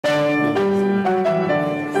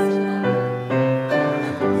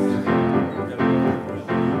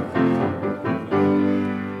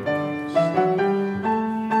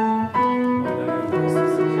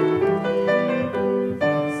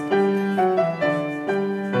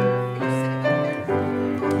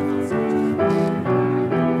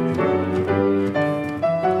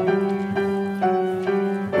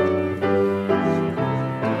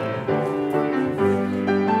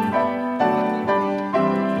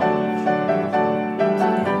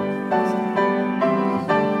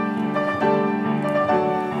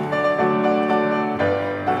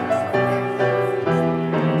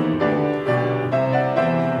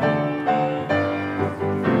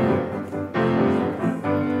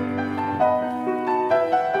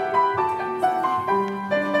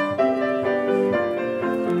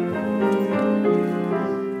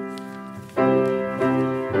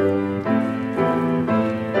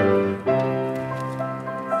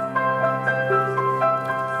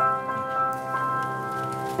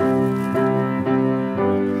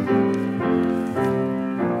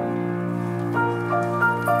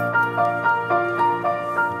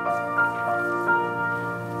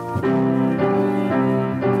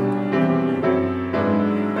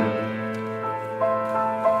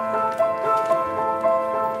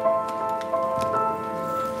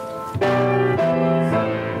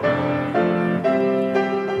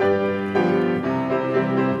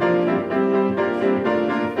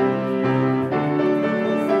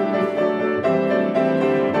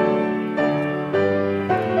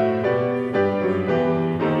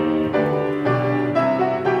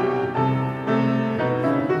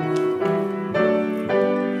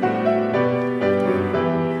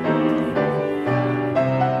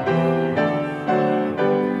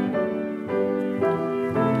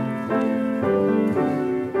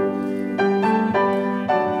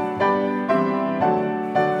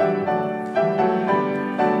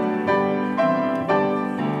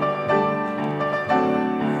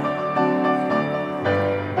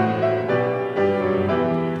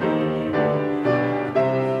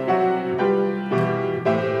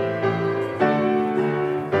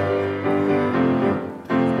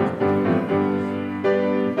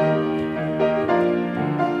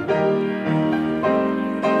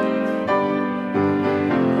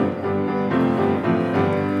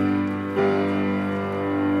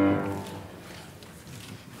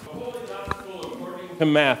To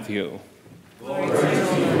Matthew.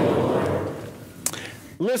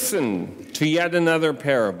 Listen to yet another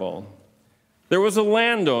parable. There was a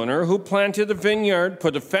landowner who planted a vineyard,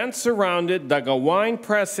 put a fence around it, dug a wine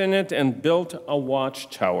press in it, and built a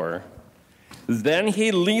watchtower. Then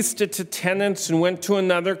he leased it to tenants and went to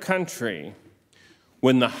another country.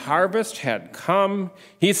 When the harvest had come,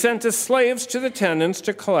 he sent his slaves to the tenants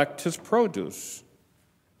to collect his produce.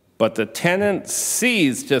 But the tenants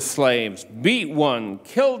seized his slaves, beat one,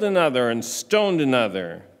 killed another, and stoned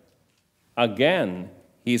another. Again,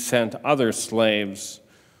 he sent other slaves,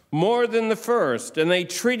 more than the first, and they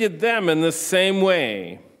treated them in the same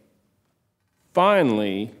way.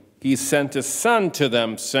 Finally, he sent his son to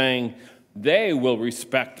them, saying, "They will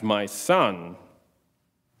respect my son."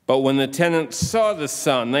 But when the tenants saw the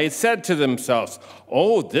son, they said to themselves,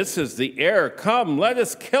 "Oh, this is the heir. Come, let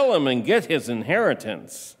us kill him and get his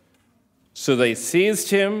inheritance." So they seized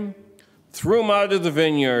him, threw him out of the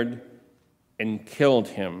vineyard, and killed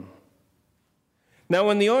him. Now,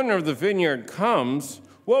 when the owner of the vineyard comes,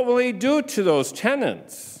 what will he do to those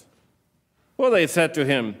tenants? Well, they said to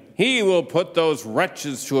him, "He will put those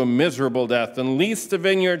wretches to a miserable death and lease the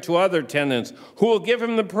vineyard to other tenants who will give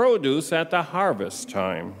him the produce at the harvest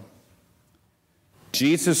time."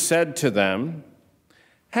 Jesus said to them,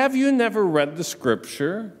 "Have you never read the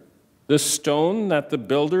scripture? The stone that the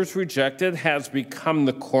builders rejected has become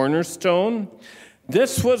the cornerstone.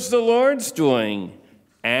 This was the Lord's doing,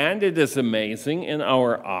 and it is amazing in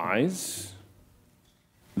our eyes.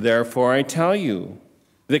 Therefore, I tell you,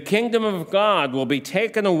 the kingdom of God will be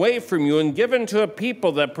taken away from you and given to a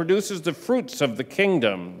people that produces the fruits of the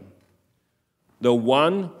kingdom. The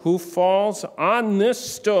one who falls on this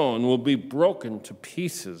stone will be broken to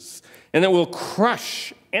pieces, and it will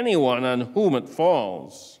crush anyone on whom it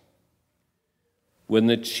falls." When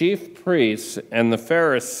the chief priests and the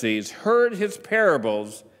Pharisees heard his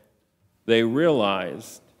parables, they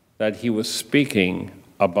realized that he was speaking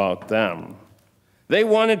about them. They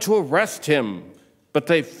wanted to arrest him, but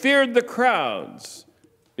they feared the crowds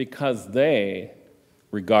because they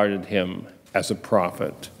regarded him as a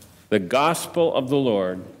prophet. The gospel of the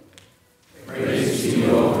Lord. Praise to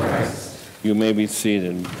you, O Christ. You may be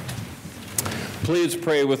seated. Please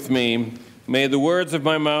pray with me. May the words of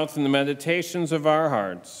my mouth and the meditations of our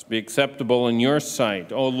hearts be acceptable in your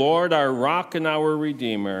sight, O Lord, our rock and our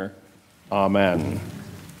redeemer. Amen.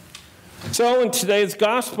 So in today's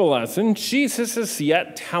gospel lesson, Jesus is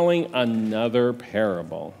yet telling another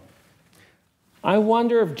parable. I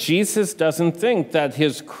wonder if Jesus doesn't think that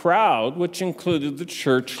his crowd, which included the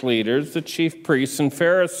church leaders, the chief priests, and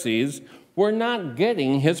Pharisees, were not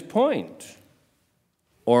getting his point.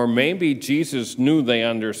 Or maybe Jesus knew they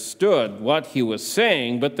understood what he was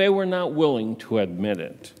saying, but they were not willing to admit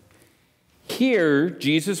it. Here,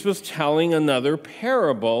 Jesus was telling another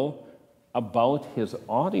parable about his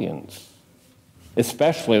audience,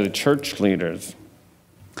 especially the church leaders.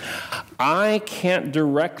 I can't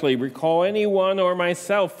directly recall anyone or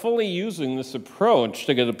myself fully using this approach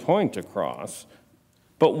to get a point across,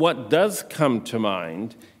 but what does come to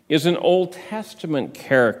mind is an Old Testament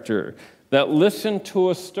character that listened to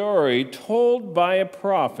a story told by a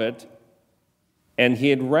prophet, and he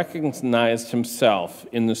had recognized himself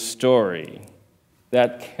in the story,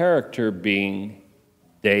 that character being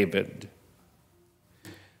David.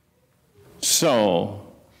 So,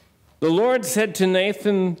 the Lord said to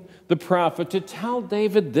Nathan the prophet to tell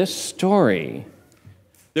David this story.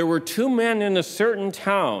 There were two men in a certain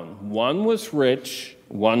town. One was rich,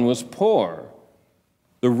 one was poor.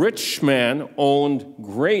 The rich man owned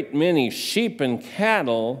great many sheep and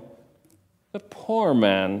cattle. The poor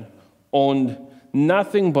man owned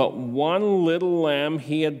nothing but one little lamb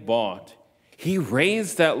he had bought. He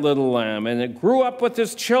raised that little lamb, and it grew up with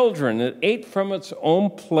his children. It ate from its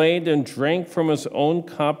own plate and drank from his own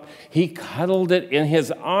cup. He cuddled it in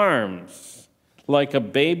his arms like a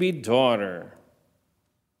baby daughter.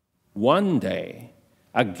 One day,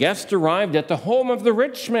 a guest arrived at the home of the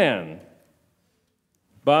rich man.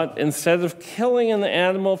 But instead of killing an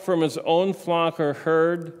animal from his own flock or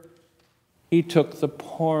herd, he took the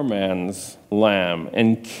poor man's lamb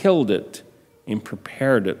and killed it and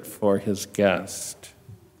prepared it for his guest.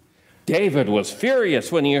 David was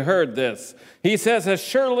furious when he heard this. He says, "As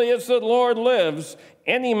surely as the Lord lives,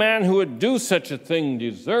 any man who would do such a thing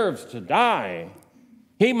deserves to die.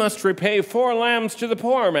 He must repay 4 lambs to the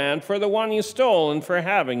poor man for the one he stole and for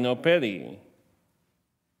having no pity."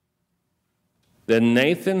 Then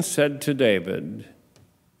Nathan said to David,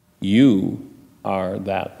 "You are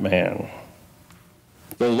that man."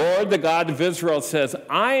 The Lord, the God of Israel, says,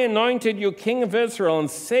 "I anointed you king of Israel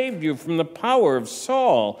and saved you from the power of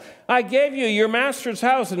Saul. I gave you your master's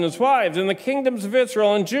house and his wives and the kingdoms of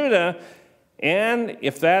Israel and Judah. And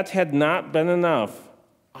if that had not been enough,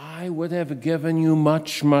 I would have given you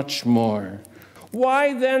much, much more.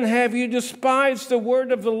 Why then have you despised the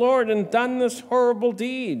word of the Lord and done this horrible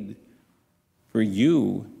deed? For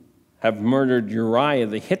you have murdered Uriah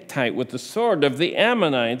the Hittite with the sword of the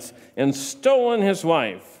Ammonites and stolen his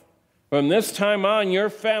wife. From this time on, your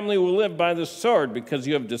family will live by the sword because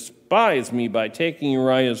you have despised me by taking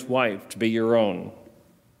Uriah's wife to be your own."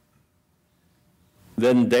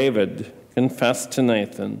 Then David confessed to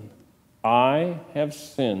Nathan, "I have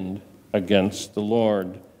sinned against the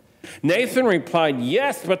Lord." Nathan replied,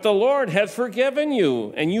 "Yes, but the Lord has forgiven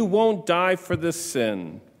you, and you won't die for this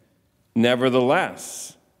sin.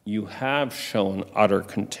 Nevertheless, you have shown utter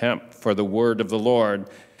contempt for the word of the Lord.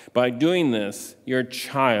 By doing this, your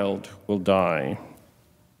child will die."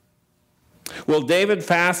 Well, David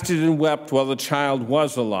fasted and wept while the child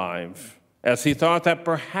was alive, as he thought that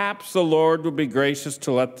perhaps the Lord would be gracious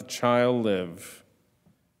to let the child live.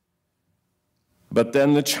 But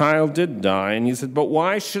then the child did die, and he said, "But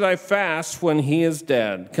why should I fast when he is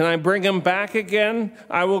dead? Can I bring him back again?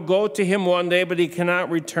 I will go to him one day, but he cannot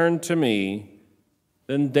return to me."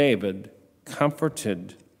 Then David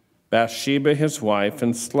comforted Bathsheba, his wife,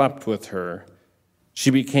 and slept with her. She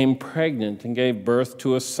became pregnant and gave birth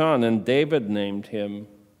to a son, and David named him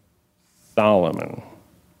Solomon.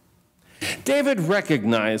 David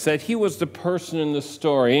recognized that he was the person in the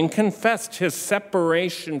story and confessed his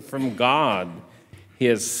separation from God,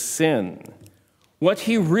 his sin. What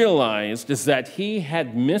he realized is that he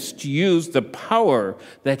had misused the power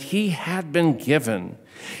that he had been given.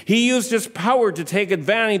 He used his power to take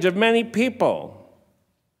advantage of many people.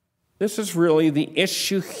 This is really the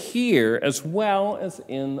issue here as well as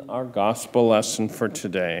in our gospel lesson for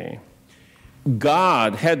today.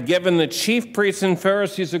 God had given the chief priests and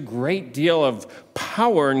Pharisees a great deal of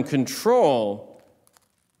power and control,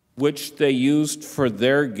 which they used for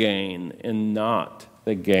their gain and not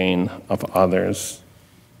the gain of others.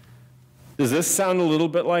 Does this sound a little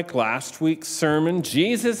bit like last week's sermon?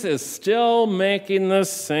 Jesus is still making the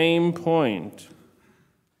same point.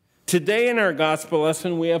 Today in our gospel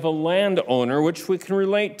lesson, we have a landowner, which we can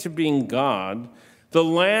relate to being God. The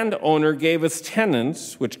landowner gave his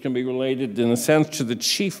tenants, which can be related in a sense to the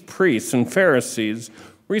chief priests and Pharisees,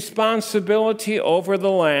 responsibility over the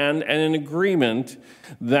land and an agreement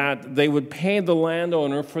that they would pay the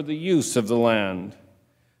landowner for the use of the land.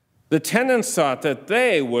 The tenants thought that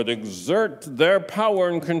they would exert their power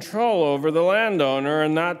and control over the landowner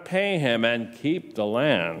and not pay him and keep the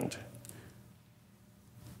land.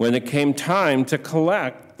 When it came time to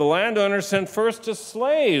collect, the landowner sent first his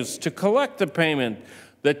slaves to collect the payment.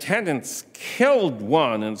 The tenants killed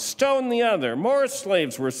one and stoned the other. More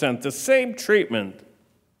slaves were sent, the same treatment.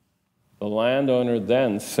 The landowner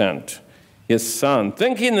then sent his son,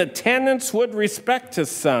 thinking the tenants would respect his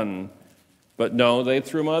son. But no, they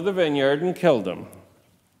threw him out of the vineyard and killed him.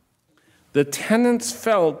 The tenants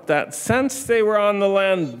felt that since they were on the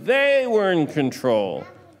land, they were in control.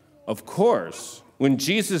 Of course, when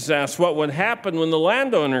Jesus asked what would happen when the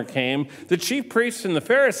landowner came, the chief priests and the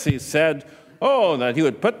Pharisees said, that he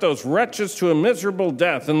would put those wretches to a miserable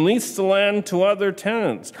death and lease the land to other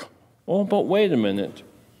tenants. Oh, but wait a minute.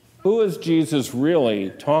 Who is Jesus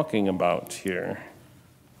really talking about here?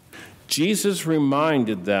 Jesus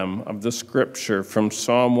reminded them of the scripture from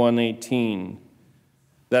Psalm 118.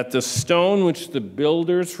 that the stone which the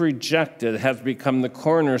builders rejected has become the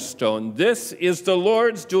cornerstone. This is the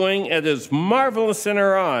Lord's doing. It is marvelous in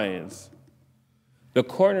our eyes. The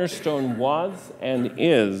cornerstone was and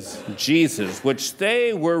is Jesus, which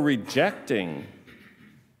they were rejecting.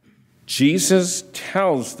 Jesus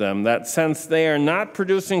tells them that since they are not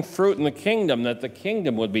producing fruit in the kingdom, that the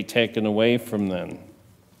kingdom would be taken away from them.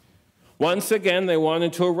 Once again, they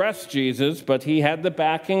wanted to arrest Jesus, but he had the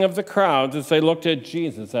backing of the crowds as they looked at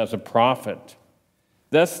Jesus as a prophet.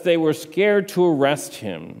 Thus, they were scared to arrest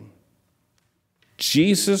him.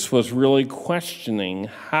 Jesus was really questioning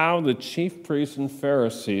how the chief priests and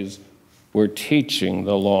Pharisees were teaching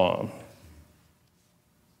the law.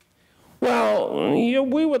 Well,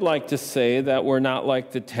 we would like to say that we're not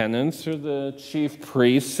like the tenants or the chief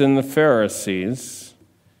priests and the Pharisees.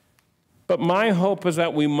 But my hope is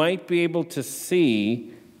that we might be able to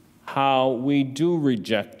see how we do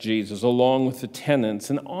reject Jesus along with the tenants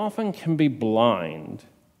and often can be blind.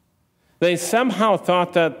 They somehow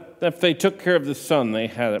thought that if they took care of the son, they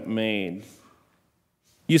had it made.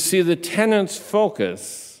 You see, the tenants'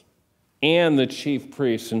 focus and the chief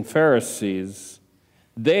priests and Pharisees,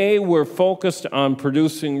 they were focused on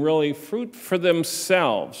producing really fruit for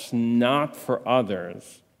themselves, not for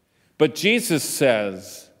others. But Jesus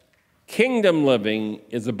says, kingdom living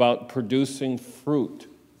is about producing fruit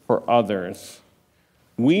for others.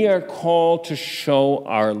 We are called to show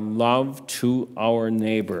our love to our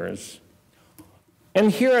neighbors.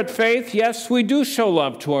 And here at Faith, yes, we do show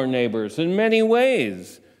love to our neighbors in many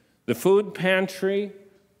ways. The food pantry,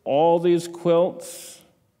 all these quilts.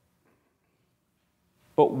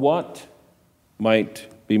 But what might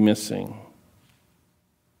be missing?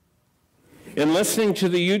 In listening to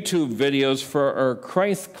the YouTube videos for our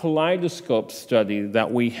Christ Kaleidoscope study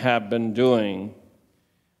that we have been doing,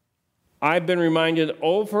 I've been reminded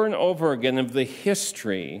over and over again of the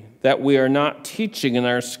history that we are not teaching in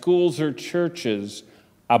our schools or churches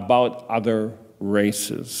about other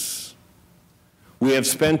races. We have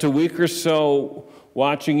spent a week or so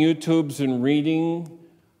watching YouTubes and reading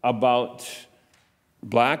about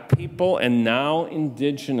Black people and now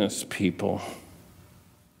indigenous people.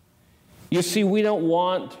 You see, we don't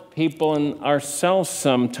want people and ourselves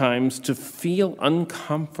sometimes to feel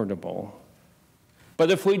uncomfortable. But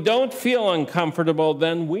if we don't feel uncomfortable,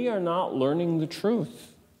 then we are not learning the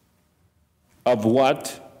truth of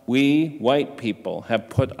what we white people have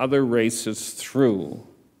put other races through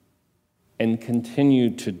and continue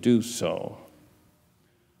to do so.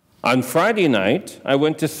 On Friday night, I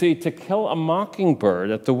went to see To Kill a Mockingbird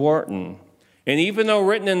at the Wharton. And even though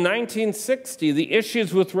written in 1960, the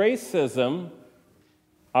issues with racism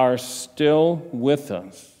are still with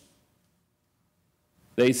us.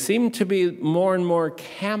 They seem to be more and more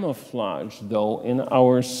camouflaged, though, in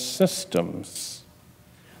our systems.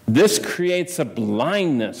 This creates a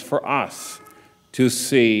blindness for us to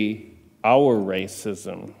see our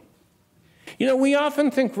racism. You know, we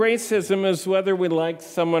often think racism is whether we like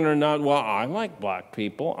someone or not. Well, I like Black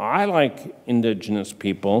people. I like indigenous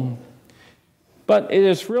people. But it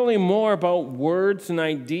is really more about words and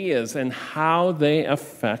ideas and how they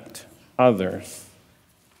affect others.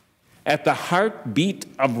 At the heartbeat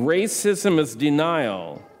of racism is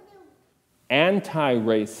denial.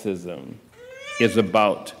 Anti-racism is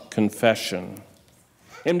about confession.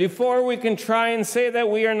 And before we can try and say that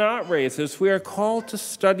we are not racist, we are called to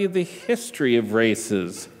study the history of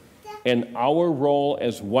races and our role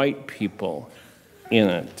as white people in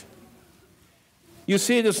it. You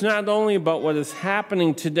see, it is not only about what is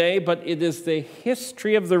happening today, but it is the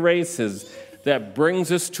history of the races that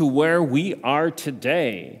brings us to where we are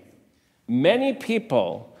today. Many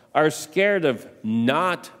people are scared of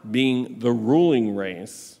not being the ruling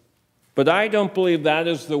race, but I don't believe that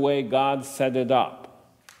is the way God set it up.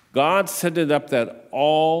 God set it up that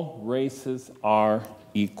all races are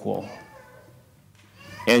equal.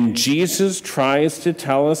 And Jesus tries to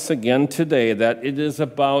tell us again today that it is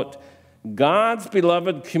about God's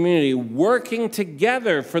beloved community working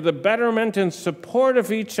together for the betterment and support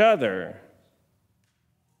of each other.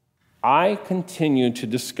 I continue to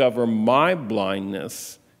discover my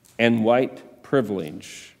blindness and white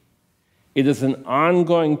privilege. It is an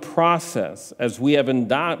ongoing process as we have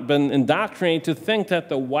been indoctrinated to think that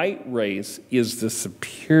the white race is the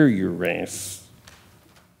superior race.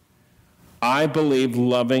 I believe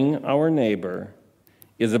loving our neighbor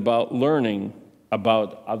is about learning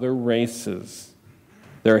about other races,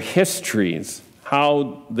 their histories,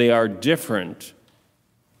 how they are different,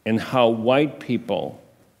 and how white people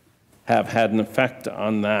have had an effect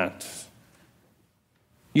on that.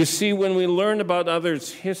 You see, when we learn about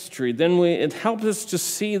others' history, then it helps us to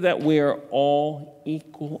see that we are all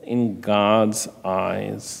equal in God's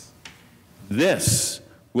eyes. This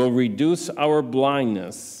will reduce our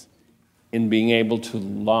blindness in being able to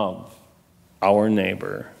love our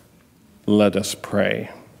neighbor. Let us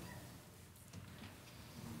pray.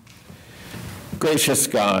 Gracious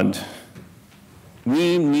God,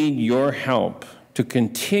 we need your help to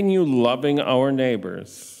continue loving our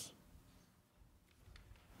neighbors.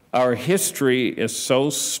 Our history is so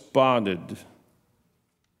spotted.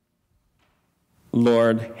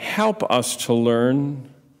 Lord, help us to learn.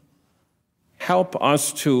 Help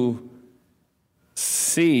us to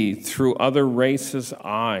see through other races'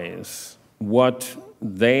 eyes what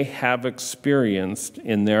they have experienced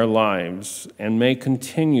in their lives and may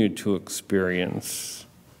continue to experience.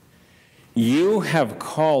 You have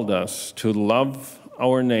called us to love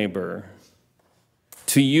our neighbor,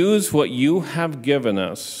 to use what you have given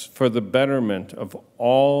us for the betterment of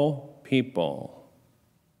all people.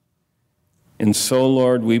 And so,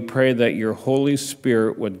 Lord, we pray that your Holy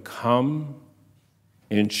Spirit would come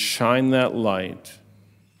and shine that light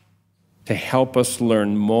to help us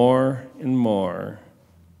learn more and more,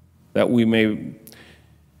 that we may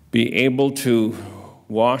be able to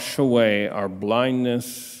wash away our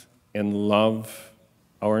blindness and love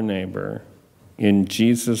our neighbor. In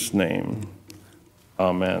Jesus' name,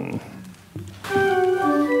 amen.